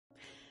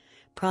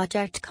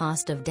project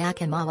cost of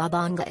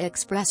Dhaka-Mawa-Bhanga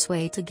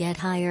Expressway to get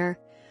higher?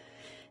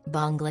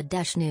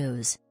 Bangladesh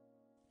News.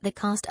 The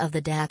cost of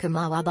the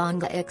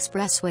Dhaka-Mawa-Bhanga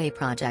Expressway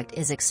project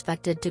is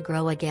expected to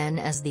grow again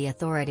as the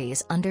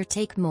authorities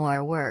undertake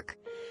more work,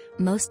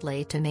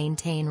 mostly to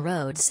maintain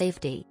road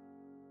safety.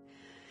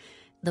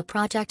 The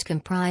project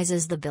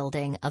comprises the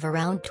building of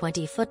around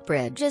 20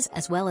 footbridges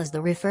as well as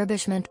the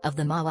refurbishment of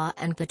the Mawa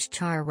and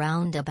Pachchar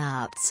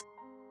roundabouts.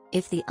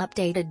 If the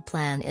updated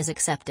plan is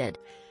accepted,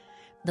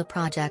 the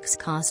project's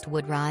cost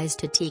would rise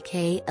to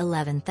TK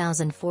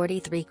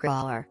 11,043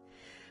 crore,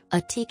 a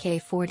TK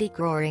 40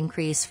 crore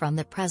increase from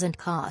the present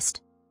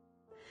cost.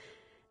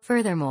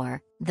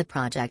 Furthermore, the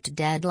project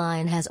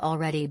deadline has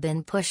already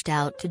been pushed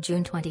out to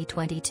June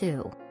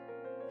 2022.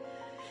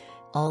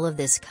 All of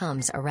this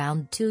comes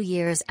around 2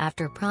 years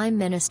after Prime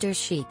Minister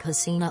Sheikh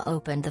Hasina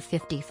opened the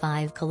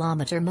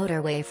 55-kilometer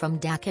motorway from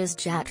Dhaka's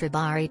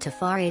Jatrabari to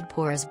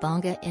Faridpur's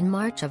Bhanga in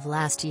March of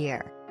last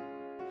year.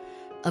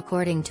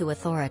 According to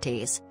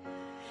authorities,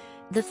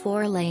 the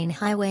 4-lane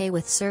highway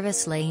with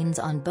service lanes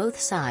on both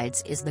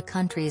sides is the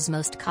country's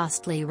most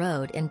costly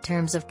road in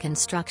terms of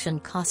construction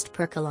cost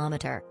per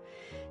kilometer,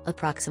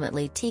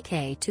 approximately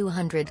TK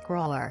 200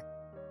 crore.